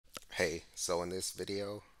Hey, so in this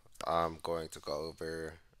video, I'm going to go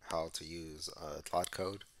over how to use Claude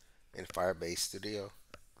Code in Firebase Studio.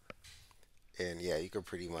 And yeah, you can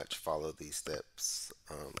pretty much follow these steps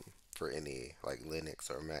for any like Linux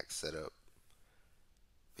or Mac setup.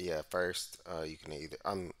 But yeah, first you can either,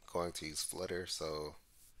 I'm going to use Flutter, so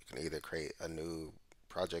you can either create a new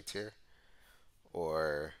project here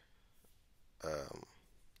or um,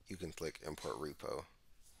 you can click import repo.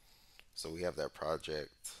 So we have that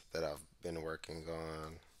project that I've been working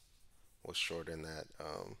on. We'll shorten that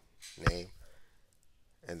name,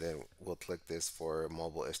 and then we'll click this for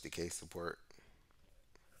mobile SDK support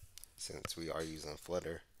since we are using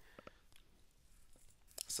Flutter.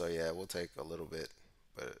 So yeah, it will take a little bit,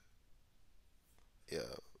 but yeah,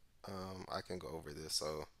 I can go over this.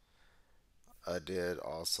 So I did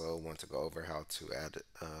also want to go over how to add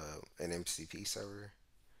an MCP server.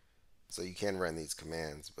 So you can run these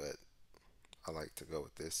commands, but I like to go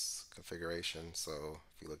with this configuration. So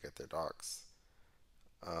if you look at their docs,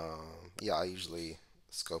 yeah, I usually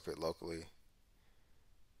scope it locally.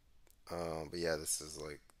 But yeah, this is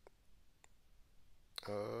like,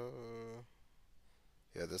 uh,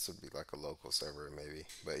 yeah, this would be like a local server maybe.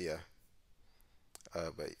 But yeah,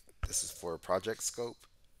 but this is for project scope,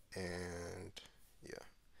 and yeah,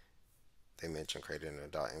 they mentioned creating a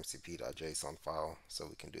 .mcp.json file, so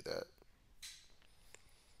we can do that.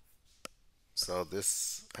 So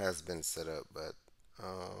this has been set up, but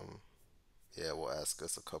yeah, we'll ask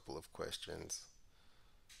us a couple of questions.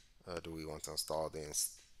 Do we want to install the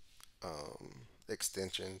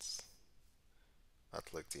extensions? I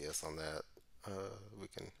clicked yes on that. We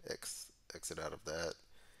can exit out of that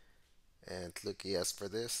and click yes for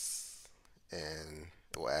this, and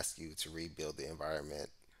it will ask you to rebuild the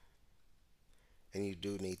environment. And you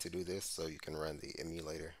do need to do this so you can run the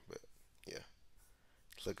emulator. But yeah,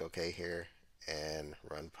 click OK here and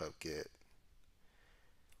run pubget.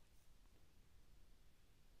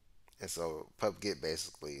 And so pubget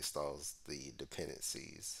basically installs the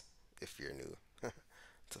dependencies if you're new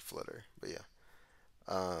to Flutter. But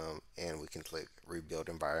yeah, and we can click rebuild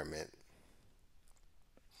environment,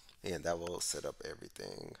 and that will set up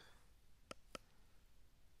everything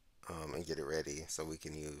and get it ready so we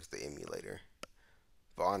can use the emulator.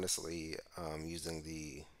 But honestly, using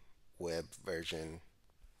the web version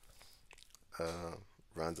uh,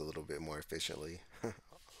 runs a little bit more efficiently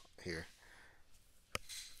here.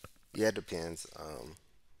 Yeah, it depends.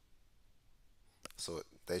 So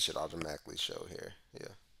they should automatically show here.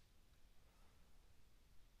 Yeah,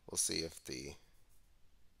 we'll see if the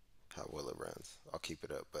how well it runs. I'll keep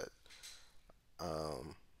it up, but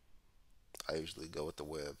um, I usually go with the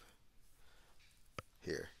web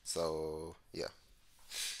here. So yeah.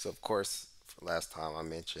 So of course, last time I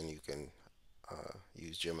mentioned you can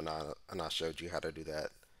use Gemini, and I showed you how to do that.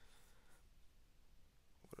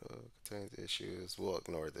 Contains issues. We'll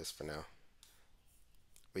ignore this for now.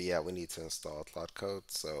 But yeah, we need to install Claude Code,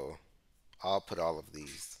 so I'll put all of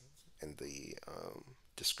these in the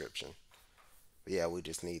description. But yeah, we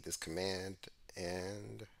just need this command,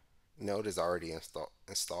 and Node is already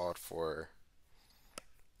installed for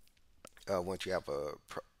once you have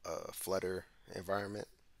a Flutter environment.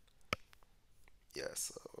 Yeah,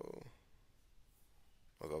 so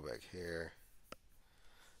we'll go back here,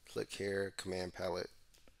 click here, command palette,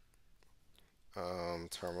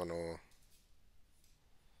 terminal.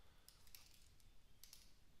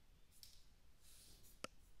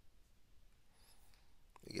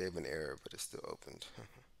 It gave an error, but it's still opened.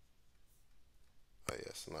 Oh yeah,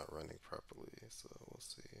 it's not running properly, so we'll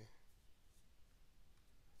see.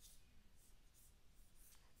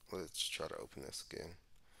 Let's try to open this again.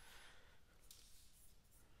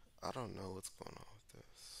 I don't know what's going on with this.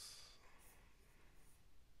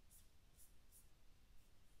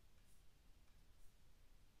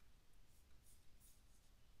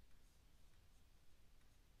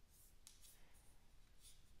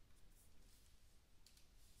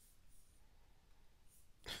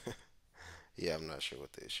 Yeah, I'm not sure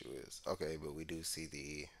what the issue is. Okay, but we do see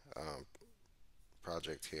the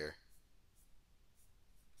project here.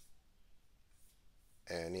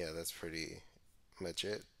 And yeah, that's pretty much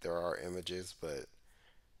it. There are images, but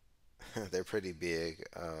they're pretty big.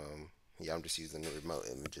 Yeah, I'm just using the remote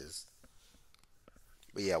images.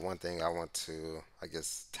 But yeah, one thing I want to, I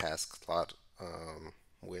guess, task Claude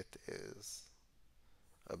with is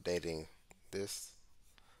updating this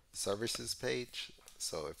services page.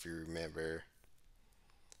 So if you remember,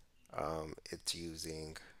 it's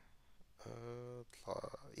using,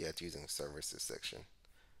 yeah, it's using services section,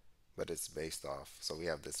 but it's based off. So we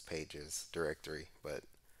have this pages directory, but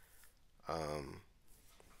um,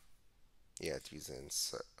 Yeah, it's using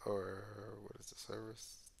or what is the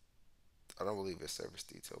service? I don't believe it's service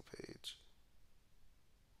detail page.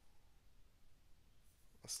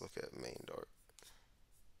 Let's look at main dart.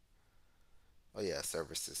 Oh yeah,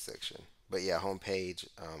 services section. But yeah, homepage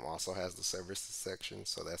also has the services section,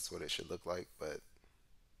 so that's what it should look like. But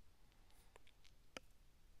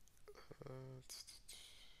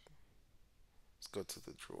let's go to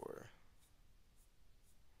the drawer.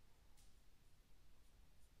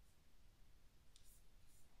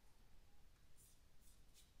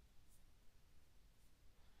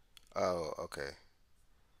 Oh, okay.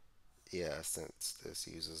 Yeah, since this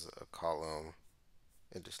uses a column,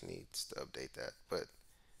 it just needs to update that. But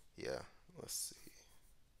yeah, let's see.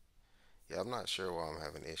 Yeah, I'm not sure why I'm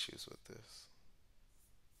having issues with this.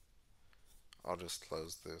 I'll just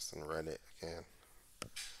close this and run it again.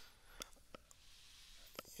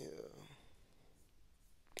 Yeah.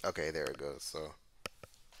 Okay, there it goes. So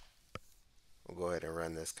we'll go ahead and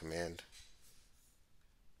run this command.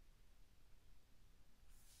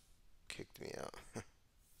 Kicked me out.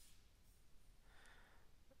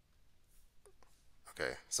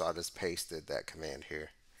 Okay, so I just pasted that command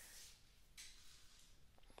here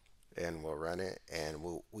and we'll run it and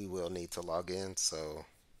we will need to log in. So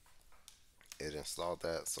it installed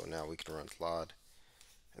that. So now we can run Claude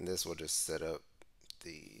and this will just set up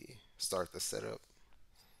the start the setup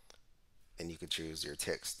and you can choose your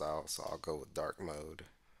text style. So I'll go with dark mode.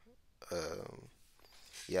 Um,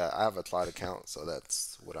 yeah, I have a Claude account, so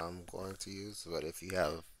that's what I'm going to use. But if you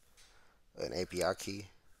have an API key,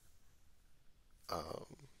 um,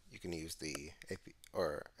 you can use the AP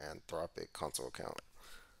or Anthropic console account.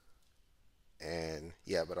 And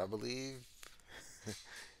yeah, but I believe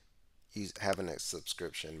having a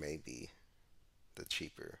subscription may be the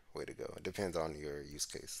cheaper way to go. It depends on your use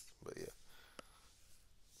case, but yeah.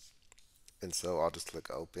 And so I'll just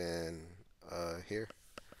click open here.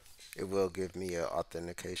 It will give me an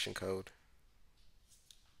authentication code.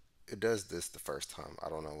 It does this the first time. I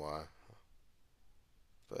don't know why,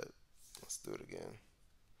 but let's do it again.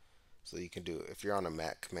 So you can do if you're on a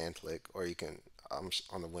Mac, command click, or you can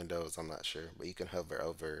on the Windows. I'm not sure, but you can hover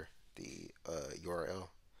over the URL.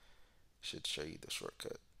 Should show you the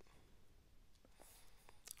shortcut.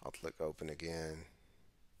 I'll click open again.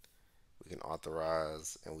 We can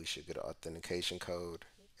authorize, and we should get an authentication code,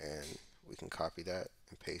 and we can copy that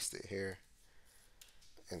and paste it here.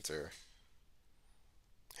 Enter.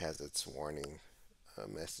 Has its warning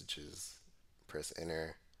messages. Press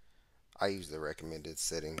enter. I use the recommended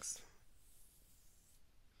settings.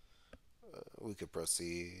 We could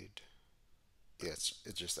proceed. Yes,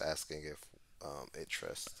 it's just asking if it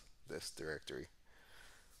trusts this directory.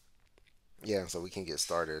 Yeah, so we can get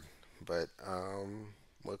started. But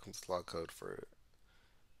welcome to Claude Code for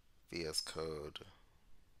VS Code.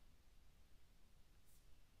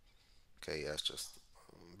 Okay, yeah, it's just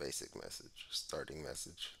basic message, starting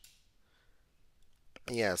message.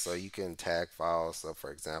 Yeah, so you can tag files. So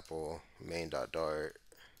for example, main.dart.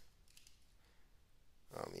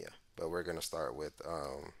 Yeah, but we're gonna start with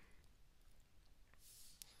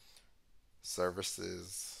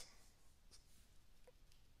services.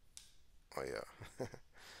 Oh yeah,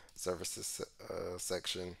 services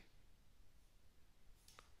section. And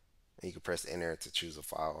you can press enter to choose a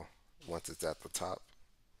file once it's at the top.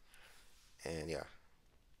 And yeah,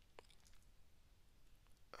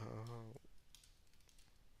 uh,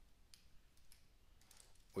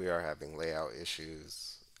 we are having layout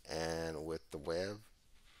issues. And with the web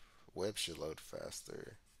should load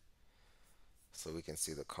faster so we can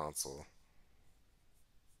see the console.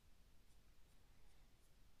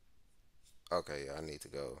 Okay, yeah, I need to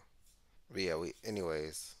go. But yeah,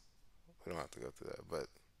 anyways, we don't have to go through that, but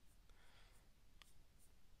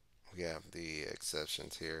we have the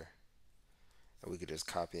exceptions here. And we could just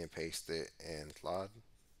copy and paste it in Claude.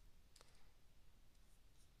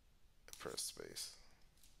 Press space.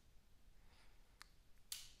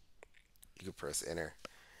 You could press enter.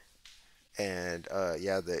 And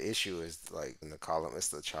yeah, the issue is like in the column, it's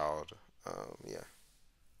the child. Yeah.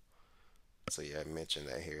 So yeah, I mentioned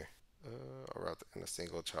that here. Or in a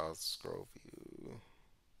single child scroll view.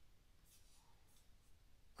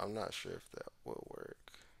 I'm not sure if that will work.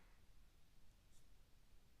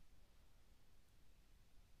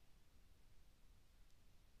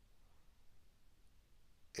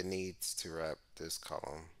 It needs to wrap this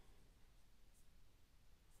column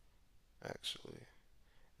actually.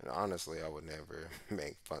 And honestly, I would never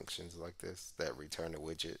make functions like this that return a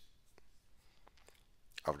widget.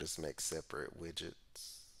 I would just make separate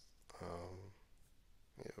widgets.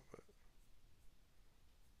 Yeah, but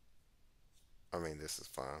I mean, this is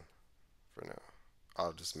fine for now.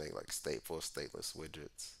 I'll just make like stateful, stateless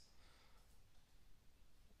widgets.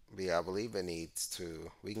 But yeah, I believe it needs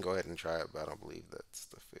to. We can go ahead and try it, but I don't believe that's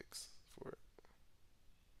the fix for it.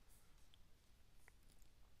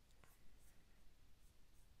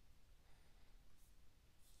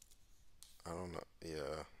 I don't know.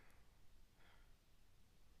 Yeah,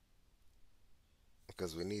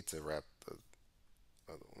 because we need to wrap the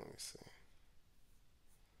other. Let me see.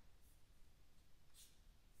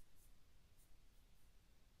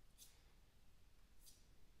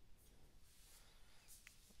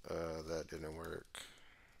 That didn't work.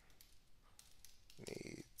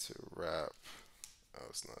 Need to wrap. Oh,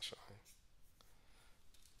 it's not showing.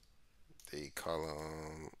 The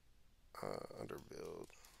column under build.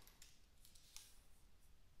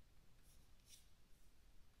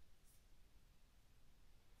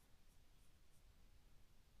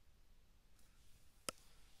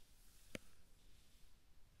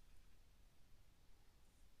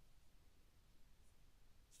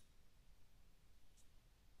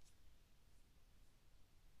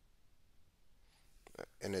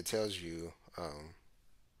 And it tells you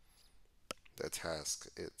the task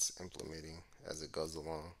it's implementing as it goes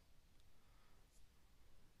along.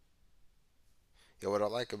 Yeah, what I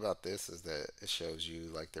like about this is that it shows you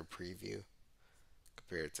like their preview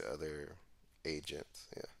compared to other agents.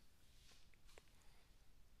 Yeah,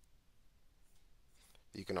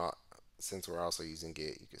 you can all, since we're also using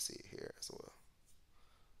Git, you can see it here as well.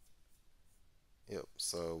 Yep,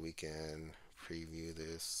 so we can preview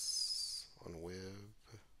this on web.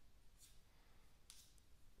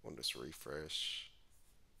 We'll just refresh,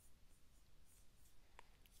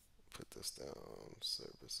 put this down,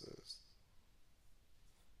 services.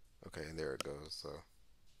 Okay, and there it goes. So